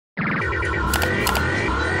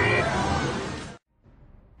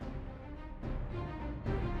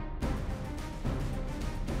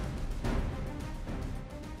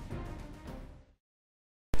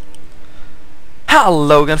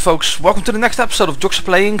Hello again folks, welcome to the next episode of Jocks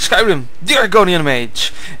playing Skyrim, the Argonian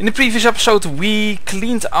Mage. In the previous episode we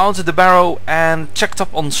cleaned out the barrow and checked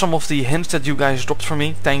up on some of the hints that you guys dropped for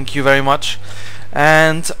me. Thank you very much.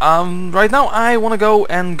 And right now I want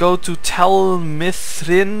to go to Tel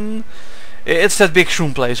Mithrin. It's that big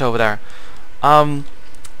shroom place over there. And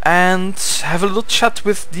have a little chat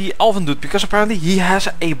with the elven dude, because apparently he has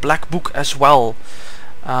a black book as well.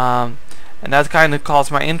 And that kind of caught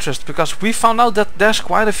my interest, because we found out that there's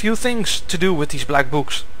quite a few things to do with these black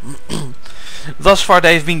books. Thus far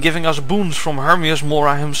they've been giving us boons from Hermias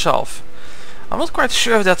Mora himself. I'm not quite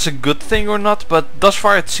sure if that's a good thing or not, but thus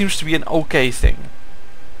far it seems to be an okay thing.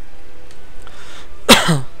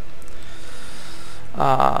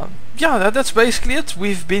 Yeah, that's basically it.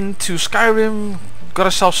 We've been to Skyrim, got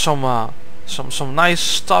ourselves some nice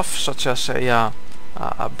stuff, such as a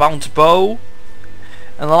bound bow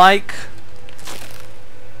and the like.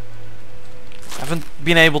 Haven't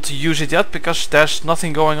been able to use it yet because there's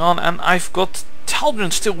nothing going on, and I've got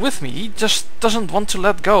Talbrin still with me. He just doesn't want to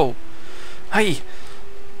let go. Hey,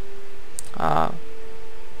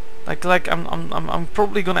 like I'm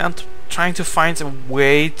probably gonna end up trying to find a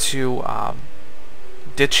way to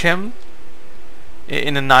ditch him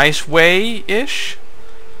in a nice way-ish.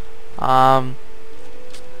 Yeah,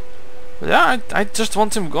 I just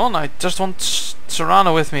want him gone. I just want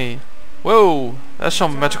Serrano with me. Whoa, there's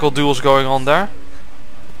some magical duels going on there.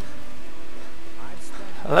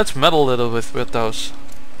 Let's meddle a little with those.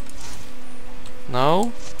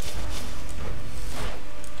 No?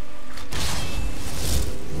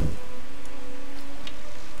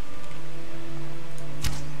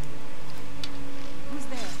 Who's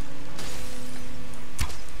there?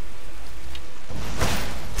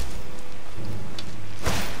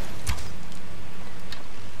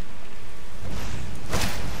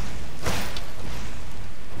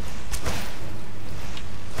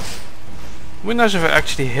 Would be nice if I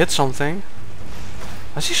actually hit something.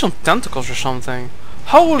 I see some tentacles or something.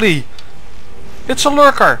 Holy! It's a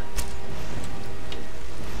lurker!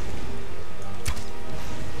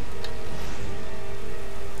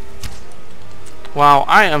 Wow,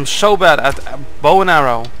 I am so bad at bow and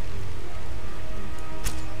arrow.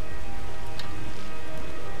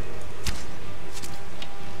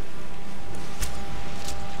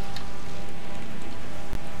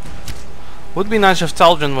 Would be nice if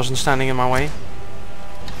Talbrin wasn't standing in my way.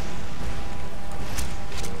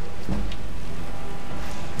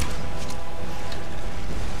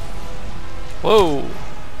 Whoa!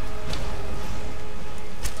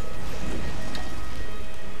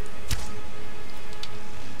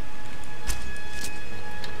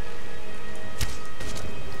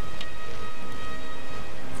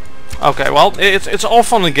 Okay, well, it's all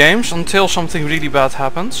fun and games until something really bad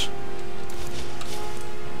happens.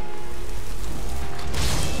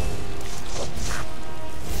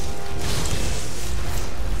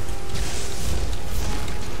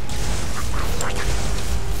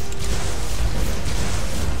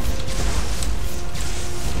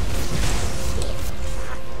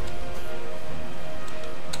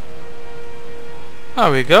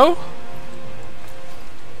 There we go.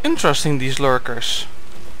 Interesting, these lurkers.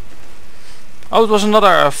 Oh, it was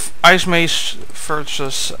another ice mage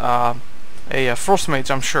versus a frost mage,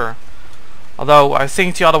 I'm sure. Although I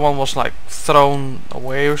think the other one was like thrown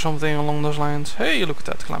away or something along those lines. Hey, look at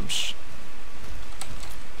that, clamps.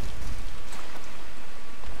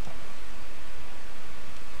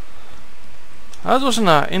 That was an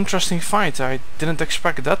interesting fight. I didn't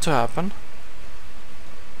expect that to happen.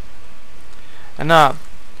 And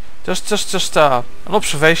just an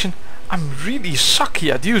observation. I'm really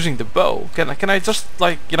sucky at using the bow. Can I just,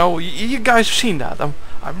 like, you know, you guys have seen that.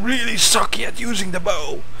 I'm really sucky at using the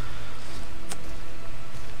bow.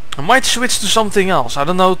 I might switch to something else. I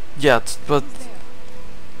don't know yet, but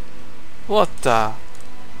what the?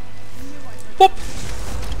 Whoop!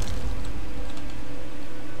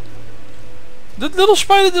 That little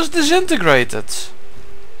spider just disintegrated.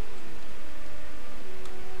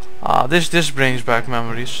 Ah, this brings back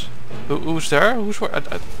memories. Who's there? Who's where?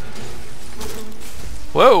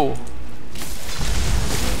 Whoa!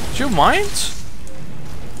 Do you mind?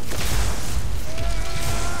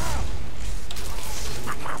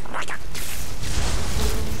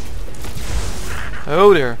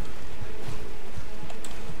 Oh dear.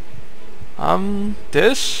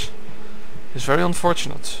 This is very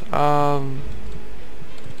unfortunate.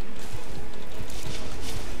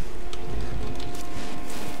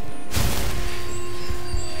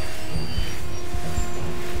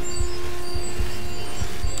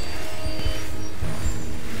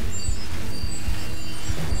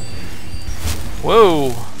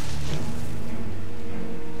 Whoa!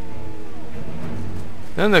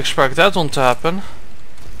 Didn't expect that one to happen.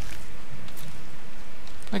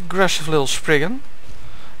 Aggressive little Spriggan.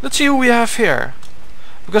 Let's see who we have here.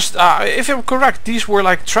 Because if I'm correct, these were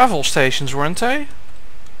like travel stations, weren't they?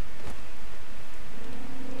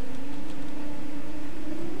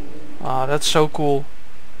 Ah, that's so cool.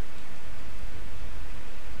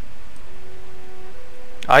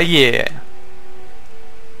 Ah, yeah.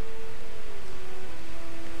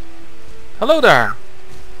 Hello there.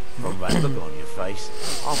 From that look on your face,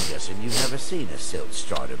 I'm guessing you've never seen a silt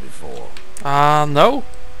strider before. No.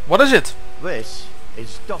 What is it? This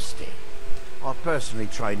is Dusty. I personally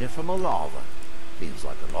trained her from a lava. Feels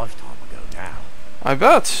like a lifetime ago now. I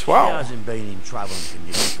bet. She Wow. hasn't been in travelling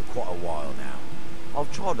condition for quite a while now.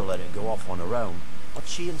 I've tried to let her go off on her own, but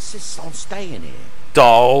she insists on staying here.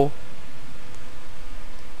 Doll.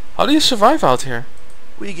 How do you survive out here?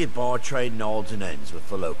 We get by trading odds and ends with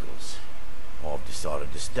the locals. I've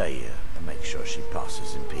decided to stay here and make sure she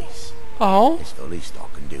passes in peace. Oh. It's the least I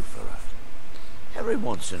can do for her. Every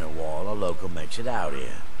once in a while a local makes it out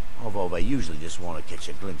here, although they usually just want to catch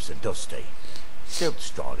a glimpse of Dusty. Silt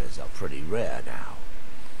striders are pretty rare now.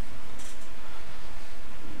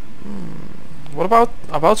 What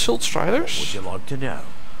about silt striders? Would you like to know?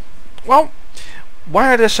 Well,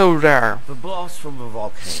 why are they so rare? The blast from the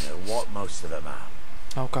volcano wiped most of them out.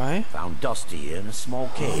 Okay. Found Dusty here in a small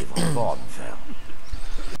cave on Vardenfell.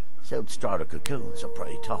 Silt strider cocoons are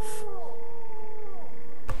pretty tough.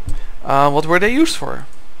 What were they used for?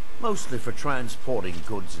 Mostly for transporting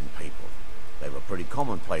goods and people. They were pretty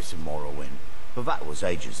commonplace in Morrowind, but that was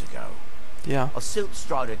ages ago. Yeah. A silt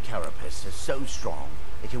strider carapace is so strong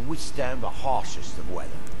it can withstand the harshest of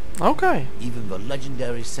weather. Okay. Even the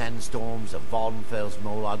legendary sandstorms of Vardenfell's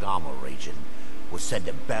Molag Armor region were said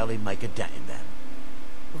to barely make a dent in them.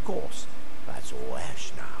 Of course, that's all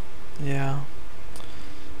ash now. Yeah.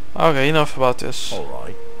 Okay, enough about this.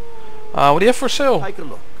 Alright, What do you have for sale? take a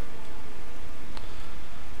look.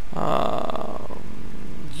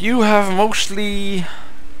 You have mostly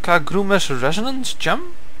Kagruma's resonance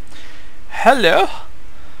gem? Hello?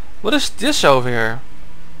 What is this over here?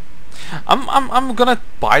 I'm gonna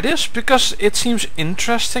buy this because it seems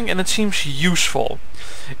interesting and it seems useful.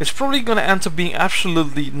 It's probably gonna end up being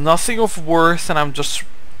absolutely nothing of worth and I'm just,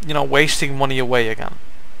 you know, wasting money away again.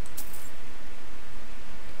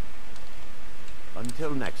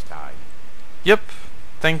 Until next time. Yep,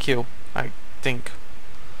 thank you, I think.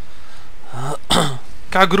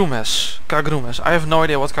 Kagrumes. I have no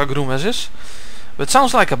idea what Kagrumes is, but it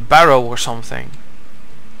sounds like a barrow or something.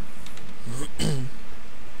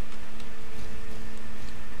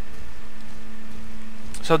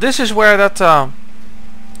 So this is where that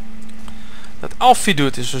Alfie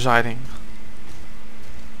dude is residing.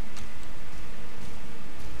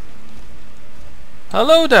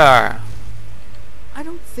 Hello there. I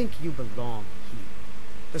don't think you belong here.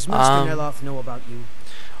 Does Master Neloth know about you?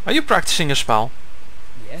 Are you practicing a spell?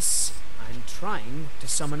 Yes, I'm trying to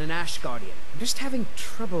summon an Ash Guardian. I'm just having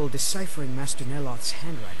trouble deciphering Master Neloth's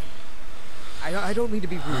handwriting. I don't mean to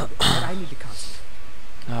be rude, but I need to concentrate.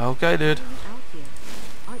 Okay, dude. Out here.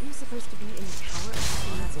 Aren't you supposed to be in the tower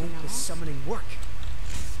of Master Won't this Neloth? summoning work?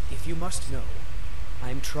 If you must know,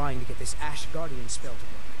 I'm trying to get this Ash Guardian spell to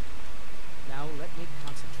work. Now let me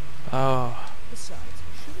concentrate. Oh, Besides,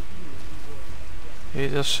 shouldn't you be worried about death?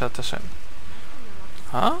 he just set this in.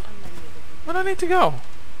 Huh? Where do I need to go?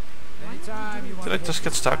 Anytime you want Did I to just take get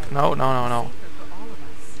this stuck? ride, No. For all of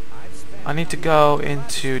us. I've spent I need to go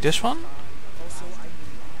into this one. also I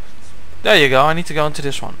need There you go, I need to go into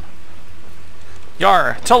this one.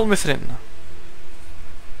 Yar, tell Mithrin.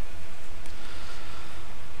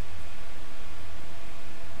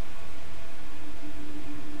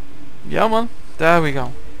 Yeah man, there we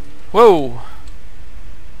go. Whoa.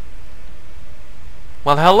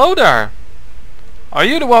 Well hello there. Are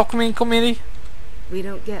you the welcoming committee? We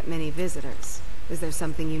don't get many visitors. Is there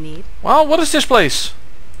something you need? Well, what is this place?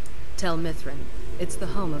 Tell Mithrin. It's the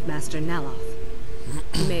home of Master Neloth.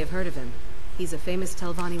 You may have heard of him. He's a famous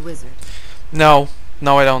Telvanni wizard. No,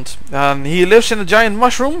 I don't. He lives in a giant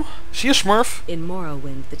mushroom. Is he a smurf? In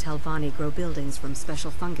Morrowind, the Telvanni grow buildings from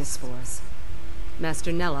special fungus spores.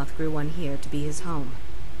 Master Neloth grew one here to be his home.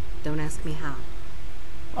 Don't ask me how.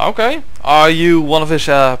 Okay. Are you one of his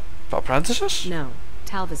apprentices? No,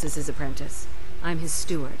 Talvis is his apprentice. I'm his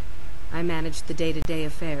steward. I manage the day-to-day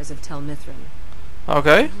affairs of Tel Mithrin.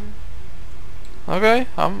 Okay. Okay,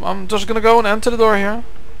 I'm just gonna go and enter the door here.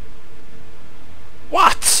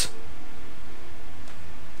 What?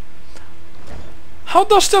 How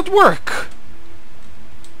does that work?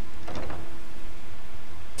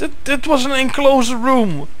 That was an enclosed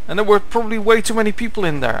room, and there were probably way too many people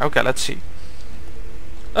in there. Okay, let's see.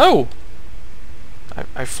 Oh!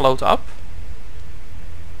 I float up.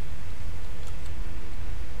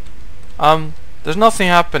 There's nothing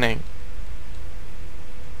happening.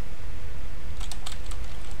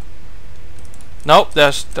 Nope,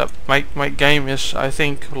 my game is, I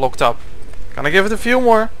think, locked up. Gonna give it a few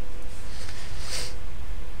more.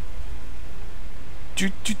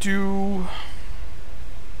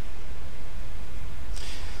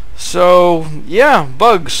 So yeah,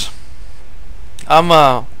 bugs.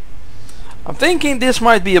 I'm thinking this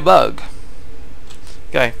might be a bug.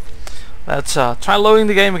 Okay, let's try loading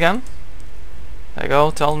the game again. There you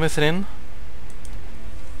go, tell them it in.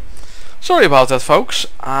 Sorry about that, folks.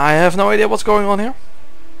 I have no idea what's going on here.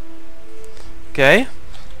 Okay,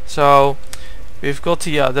 so we've got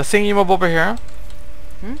the thingy-mabobber here.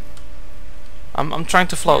 I'm trying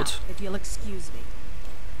to float. Now, if you'll excuse me.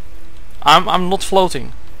 I'm not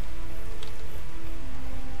floating.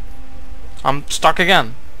 I'm stuck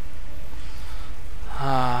again.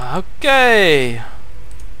 Okay.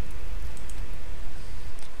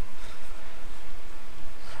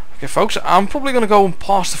 Okay, folks, I'm probably gonna go and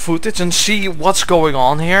pause the footage and see what's going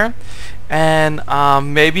on here, and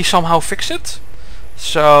maybe somehow fix it.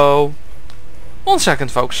 So, 1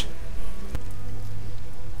 second, folks.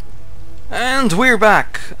 And we're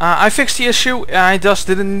back. I fixed the issue. I just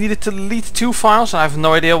didn't need it to delete 2 files. I have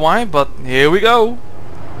no idea why, but here we go.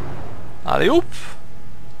 Alley-oop.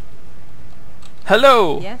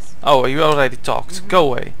 Hello. Yes? Oh, you already talked. Go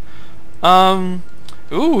away.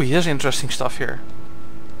 Ooh, here's interesting stuff here.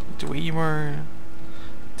 Dwemer,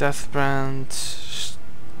 Deathbrand,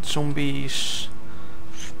 zombies.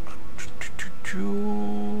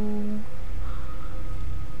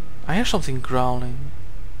 I hear something growling.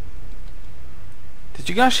 Did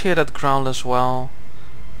you guys hear that growl as well?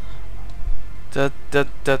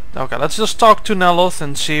 Okay, let's just talk to Neloth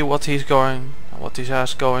and see what he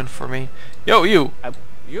has going for me. Yo, you!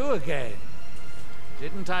 You again?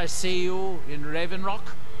 Didn't I see you in Raven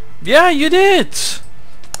Rock? Yeah, you did!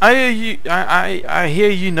 I hear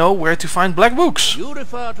you know where to find black books. You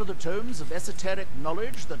refer to the tomes of esoteric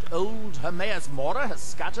knowledge that old Hermaeus Mora has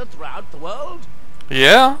scattered throughout the world?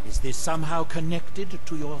 Yeah? Is this somehow connected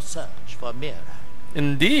to your search for Mira?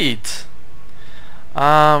 Indeed.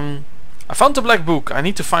 I found the black book. I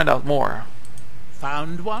need to find out more.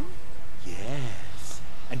 Found one? Yes.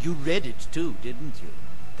 And you read it too, didn't you?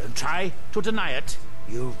 Don't try to deny it.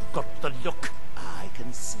 You've got the look. I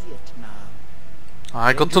can see it now.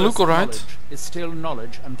 I got the look, alright. Knowledge is still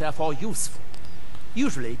knowledge and therefore useful.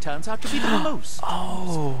 Usually turns out to be the most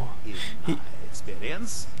Oh. in my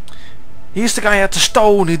experience. He's the guy at the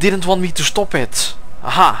stone who didn't want me to stop it.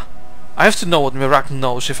 Aha. I have to know what Miracle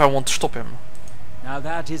knows if I want to stop him. Now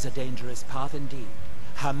that is a dangerous path indeed.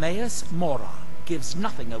 Hermaeus Mora gives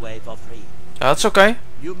nothing away for free. That's okay.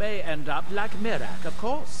 You may end up like Mirak, of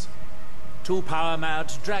course. 2 power-mad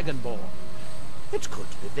Dragonborn. It could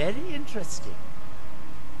be very interesting.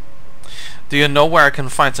 Do you know where I can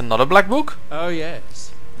find another black book? Oh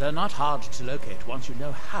yes. They're not hard to locate once you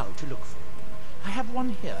know how to look for them. I have one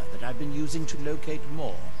here that I've been using to locate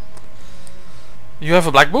more. You have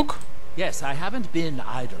a black book? Yes, I haven't been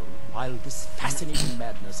idle while this fascinating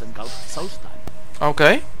madness engulfed Solstein.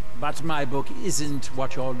 Okay. But my book isn't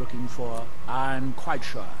what you're looking for. I'm quite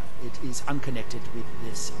sure it is unconnected with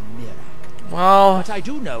this Mirak. Well... But I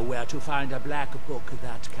do know where to find a black book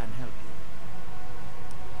that can help you.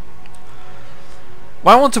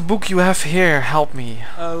 Why won't the book you have here help me?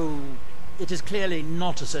 Oh, it is clearly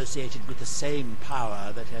not associated with the same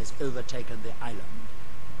power that has overtaken the island.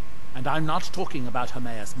 And I'm not talking about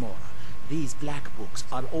Hermaeus Mora. These black books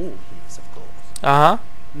are all his, of course. Uh-huh.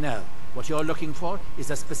 No, what you're looking for is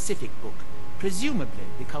a specific book, presumably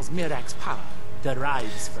because Mirak's power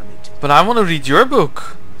derives from it. But I want to read your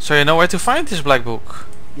book, so you know where to find this black book.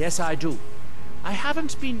 Yes, I do. I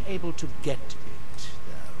haven't been able to get it,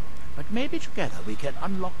 though. But maybe together we can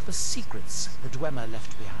unlock the secrets the Dwemer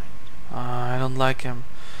left behind. I don't like him.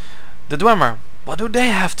 The Dwemer, what do they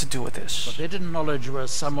have to do with this? Forbidden knowledge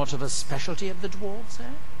was somewhat of a specialty of the dwarves,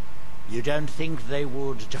 eh? You don't think they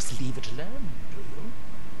would just leave it alone, do you?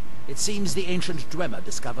 It seems the ancient Dwemer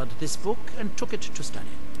discovered this book and took it to study.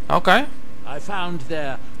 Okay. I found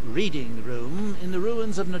their reading room in the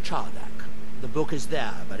ruins of Nachardak. The book is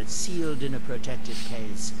there, but it's sealed in a protected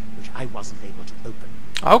case, which I wasn't able to open.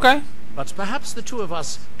 Okay. But perhaps the 2 of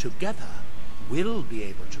us, together, will be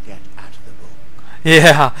able to get at the book.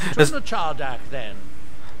 Yeah. To Nachardak, then.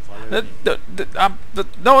 Follow me.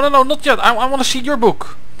 No, not yet. I want to see your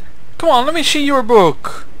book. Come on, let me see your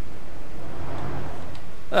book.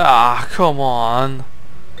 Ah, come on.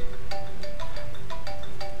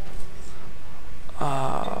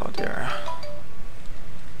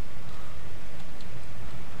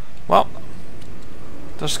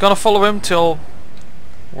 Just gonna follow him till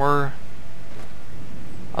we're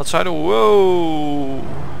outside. Whoa!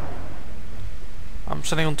 I'm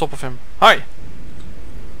sitting on top of him. Hi!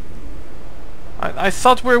 I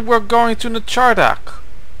thought we were going to the Chardak.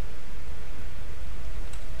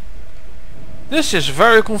 This is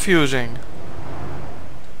very confusing.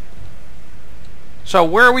 So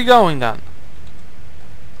where are we going then?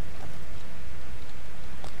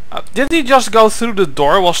 Did he just go through the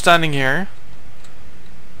door while standing here?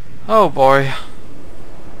 Oh boy.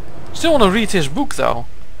 Still want to read his book though.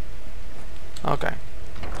 Okay.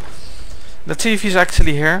 Let's see if he's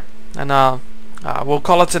actually here. And we'll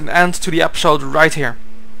call it an end to the episode right here.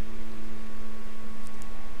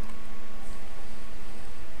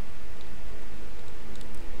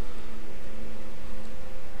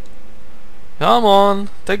 Come on,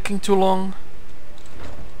 taking too long.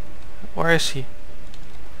 Where is he?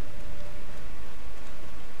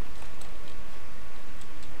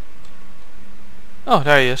 Oh,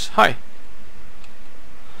 there he is. Hi.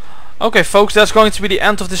 Okay folks, that's going to be the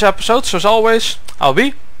end of this episode. So as always, I'll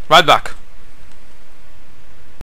be right back.